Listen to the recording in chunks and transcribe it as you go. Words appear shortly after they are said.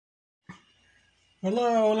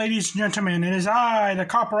Hello, ladies and gentlemen. It is I, the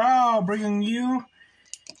Copper Owl, bringing you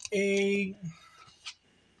a...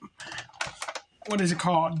 what is it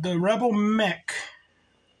called? The Rebel Mech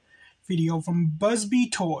video from Busby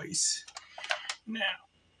Toys. Now,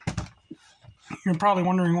 you're probably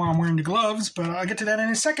wondering why I'm wearing the gloves, but I'll get to that in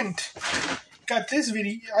a second. I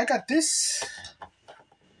got this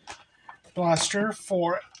blaster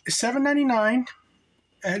for $7.99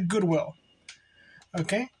 at Goodwill.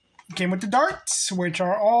 Okay? It came with the darts, which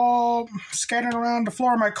are all scattered around the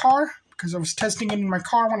floor of my car because I was testing it in my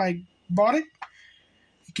car when I bought it.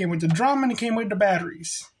 It came with the drum and it came with the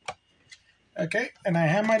batteries. Okay, and I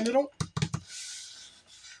have my little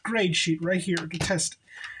grade sheet right here to test it.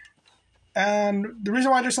 And the reason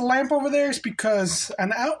why there's a lamp over there is because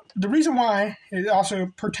the reason why it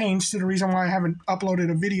also pertains to the reason why I haven't uploaded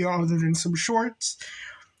a video other than some shorts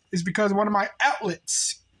is because one of my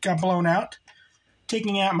outlets got blown out,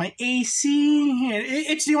 taking out my AC.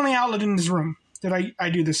 It's the only outlet in this room that I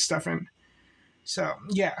do this stuff in. So,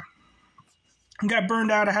 yeah. It got burned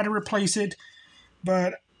out. I had to replace it.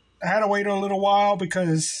 But I had to wait a little while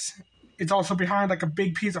because it's also behind like a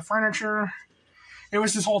big piece of furniture. It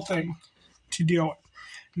was this whole thing to deal with.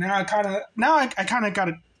 Now I kind of got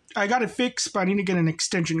it. I got it fixed, but I need to get an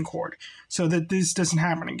extension cord so that this doesn't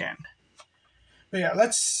happen again. But yeah,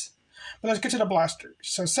 let's get to the blaster.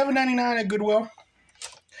 So $7.99 at Goodwill.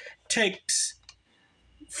 Takes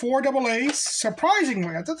 4 AA's.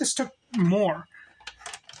 Surprisingly, I thought this took more.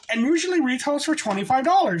 And usually retails for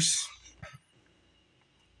 $25.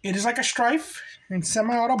 It is like a Strife and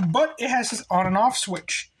semi-auto, but it has this on and off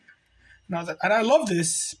switch. And I love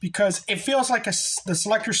this because it feels like the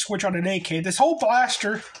selector switch on an AK. This whole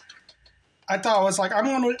blaster, I thought was like, I'm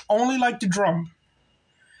going to only like the drum.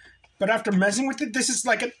 But after messing with it, this is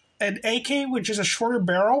like an AK, which is a shorter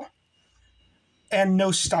barrel. And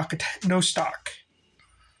no stock.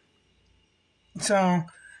 So,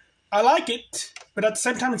 I like it, but at the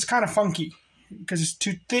same time, it's kind of funky because it's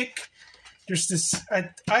too thick. There's this.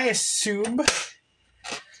 I assume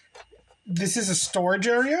this is a storage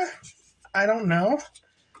area. I don't know.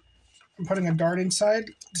 I'm putting a dart inside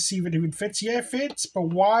to see if it even fits. Yeah, it fits, but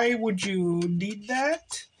why would you need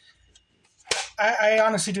that? I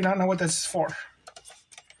honestly do not know what this is for.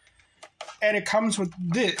 And it comes with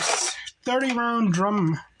this 30-round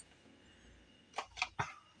drum.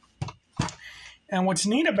 And what's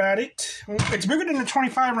neat about it, it's bigger than the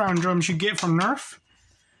 25-round drums you get from Nerf.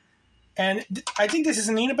 And I think this is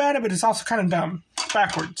neat about it, but it's also kind of dumb. It's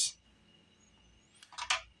backwards.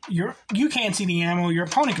 You can't see the ammo, your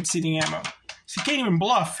opponent can see the ammo. So you can't even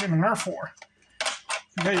bluff in a Nerf war.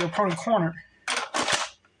 You got your opponent cornered.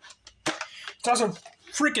 It's also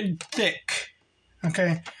freaking thick.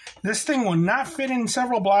 Okay? This thing will not fit in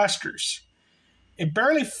several blasters. It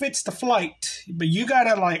barely fits the flight, but you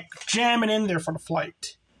gotta like jam it in there for the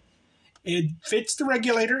flight. It fits the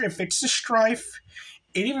regulator, it fits the Strife,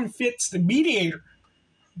 it even fits the mediator,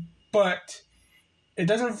 but it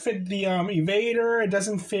doesn't fit the evader, it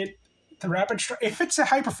doesn't fit the rapid strike. It fits the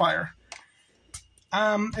hyperfire.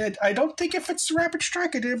 I don't think it fits the rapid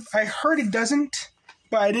strike. I heard it doesn't,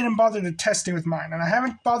 but I didn't bother to test it with mine, and I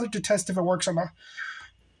haven't bothered to test if it works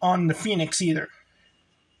on the Phoenix either.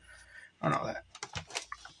 I don't know that.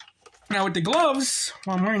 Now with the gloves,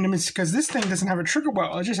 while I'm wearing them, it's because this thing doesn't have a trigger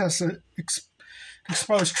well. It just has an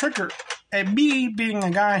exposed trigger. And me, being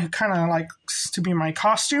a guy who kind of likes to be my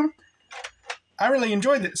costume, I really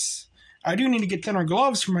enjoy this. I do need to get thinner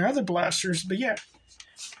gloves for my other blasters, but yeah.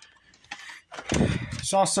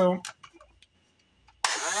 It's also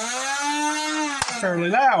fairly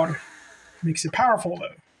loud. Makes it powerful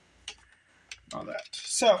though. All that.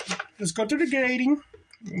 So, let's go through the grading.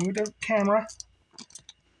 Move the camera.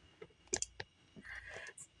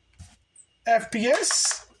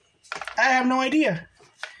 FPS? I have no idea.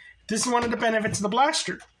 This is one of the benefits of the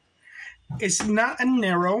blaster. It's not a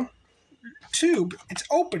narrow tube. It's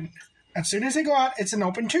open. As soon as they go out, it's an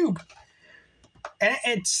open tube. And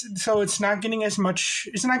it's not getting as much,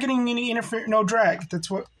 it's not getting any no drag. That's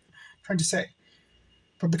what I'm trying to say.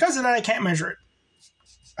 But because of that, I can't measure it.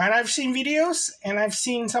 And I've seen videos, and I've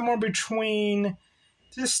seen somewhere between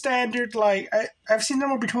the standard, like, I've seen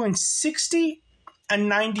somewhere between 60 and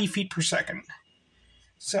 90 feet per second.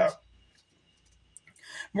 So,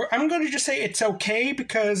 I'm going to just say it's okay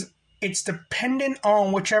because it's dependent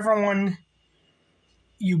on whichever one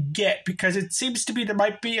you get, because it seems to be there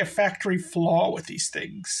might be a factory flaw with these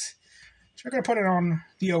things. So, I'm going to put it on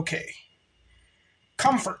the okay.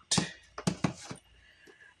 Comfort.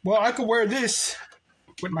 Well, I could wear this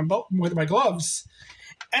with my gloves,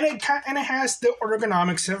 and it has the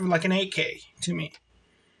ergonomics of like an AK to me.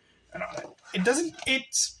 and all that. It doesn't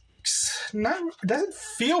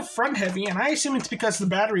feel front heavy, and I assume it's because the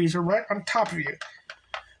batteries are right on top of you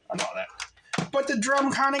and all that. But the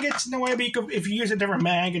drum kind of gets in the way, but if you use a different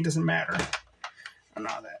mag, it doesn't matter and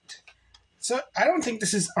all that. So I don't think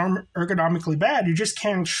this is ergonomically bad. You just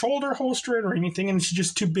can't shoulder holster it or anything, and it's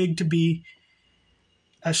just too big to be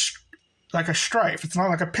like a strife. It's not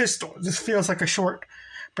like a pistol. It just feels like a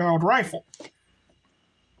short-barreled rifle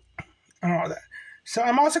and all that. So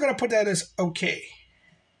I'm also going to put that as okay.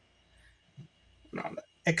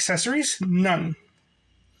 Accessories, none.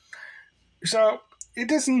 So it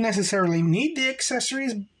doesn't necessarily need the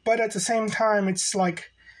accessories, but at the same time, it's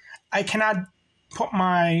like I cannot put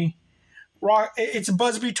my rock. It's a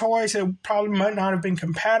Busby toy, so it probably might not have been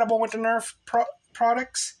compatible with the Nerf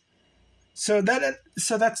products. So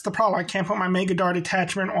that's the problem. I can't put my Mega Dart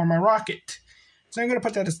attachment or my rocket. So I'm going to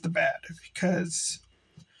put that as the bad, because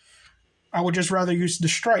I would just rather use the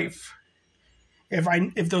Strife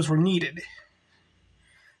if those were needed.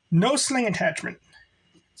 No sling attachment.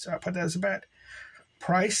 So I put that as a bad.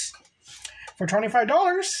 Price for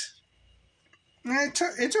 $25.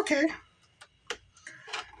 It's okay.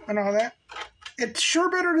 And all that. It's sure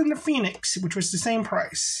better than the Phoenix, which was the same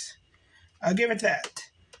price. I'll give it that.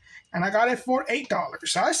 And I got it for $8.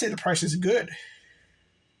 So I say the price is good.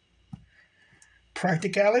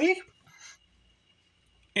 Practicality.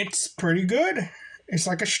 It's pretty good. It's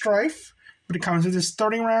like a Strife, but it comes with this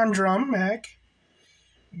 30-round drum mag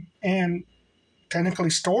and technically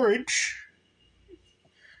storage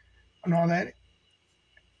and all that.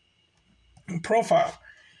 And profile.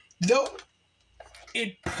 Though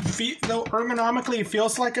ergonomically it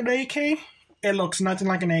feels like an AK, it looks nothing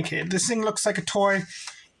like an AK. This thing looks like a toy.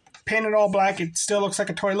 Painted all black, it still looks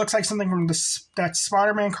like a toy. It looks like something from that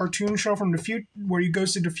Spider-Man cartoon show from the future, where he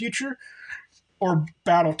goes to the future, or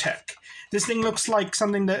BattleTech. This thing looks like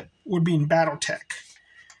something that would be in BattleTech.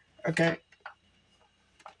 Okay.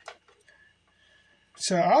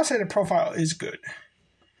 So I'll say the profile is good.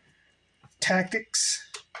 Tactics.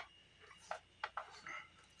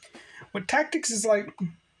 What Tactics is like,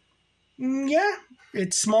 yeah,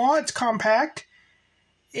 it's small, it's compact.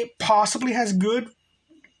 It possibly has good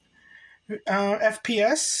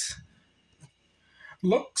FPS.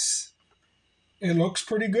 It looks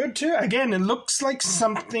pretty good too. Again, it looks like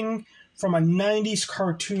something from a 90s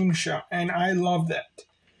cartoon show, and I love that.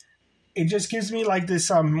 It just gives me like this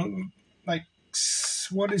like,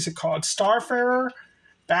 what is it called? Starfarer,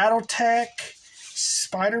 BattleTech,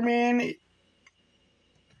 Spider-Man,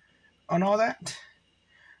 and all that.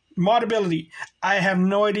 Modability. I have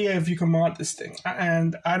no idea if you can mod this thing,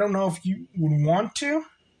 and I don't know if you would want to,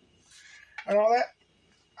 and all that.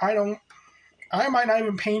 I might not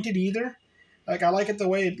even paint it either. Like, I like it the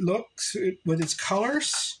way it looks with its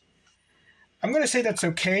colors. I'm going to say that's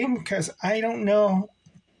okay, because I don't know.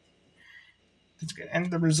 That's good. And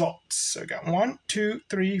the results. So I got 1, 2,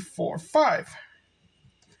 3, 4, 5.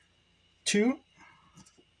 2,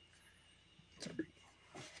 3.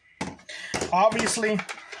 Obviously,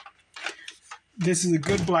 this is a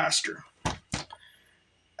good blaster.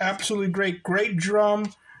 Absolutely great. Great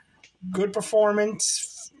drum. Good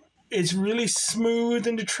performance. It's really smooth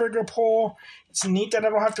in the trigger pull. It's neat that I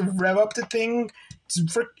don't have to rev up the thing.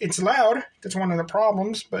 It's loud. That's one of the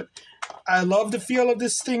problems. But I love the feel of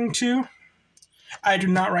this thing too. I do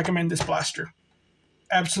not recommend this blaster.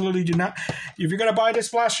 Absolutely do not. If you're going to buy this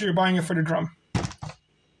blaster, you're buying it for the drum.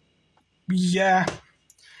 Yeah.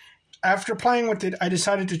 After playing with it, I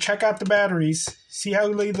decided to check out the batteries, see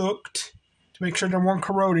how they looked, to make sure they weren't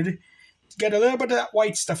corroded, get a little bit of that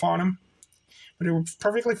white stuff on them. But it was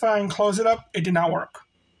perfectly fine. Close it up. It did not work.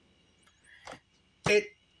 It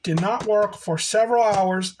did not work for several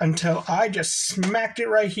hours until I just smacked it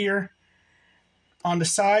right here on the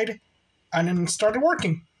side, and then it started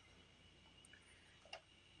working.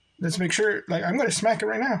 Let's make sure, like, I'm going to smack it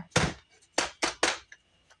right now.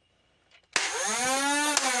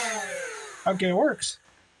 Okay, it works.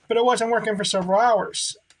 But it wasn't working for several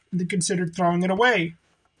hours. They considered throwing it away.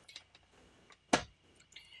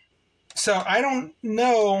 So I don't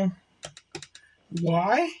know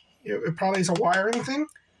why. It probably is a wiring thing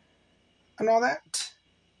and all that.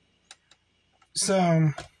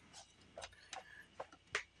 So,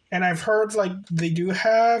 and I've heard, like, they do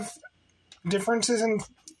have differences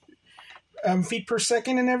in feet per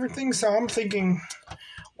second and everything. So I'm thinking,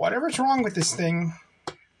 whatever's wrong with this thing,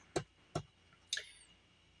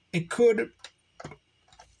 it could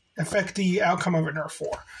affect the outcome of a Nerf 4.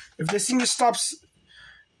 If this thing just stops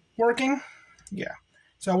working, yeah.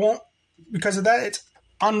 So I won't, because of that, it's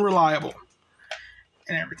unreliable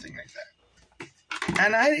and everything like that.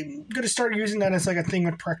 And I'm going to start using that as like a thing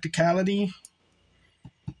with practicality,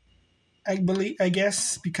 I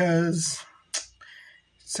guess, because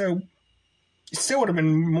so it still would have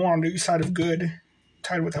been more on the side of good,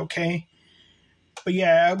 tied with okay. But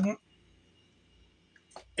yeah,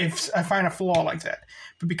 if I find a flaw like that.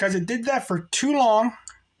 But because it did that for too long,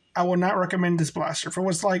 I would not recommend this blaster. If it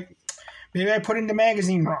was like, maybe I put in the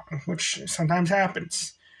magazine wrong, which sometimes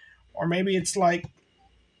happens. Or maybe it's like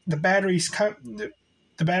the batteries,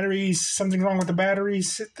 something wrong with the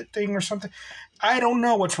batteries thing or something. I don't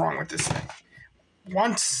know what's wrong with this thing.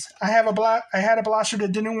 Once I had a blaster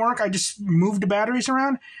that didn't work, I just moved the batteries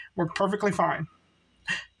around, worked perfectly fine.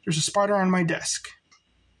 There's a spider on my desk.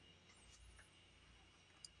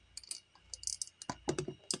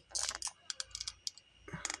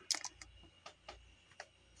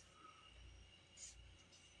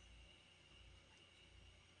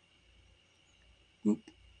 Oop,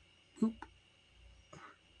 oop.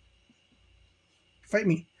 Fight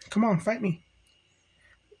me. Come on, fight me.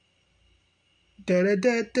 Da, da,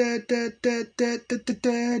 da, da, da, da, da, da,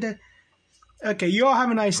 da, da. Okay, you all have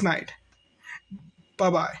a nice night.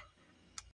 Bye-bye.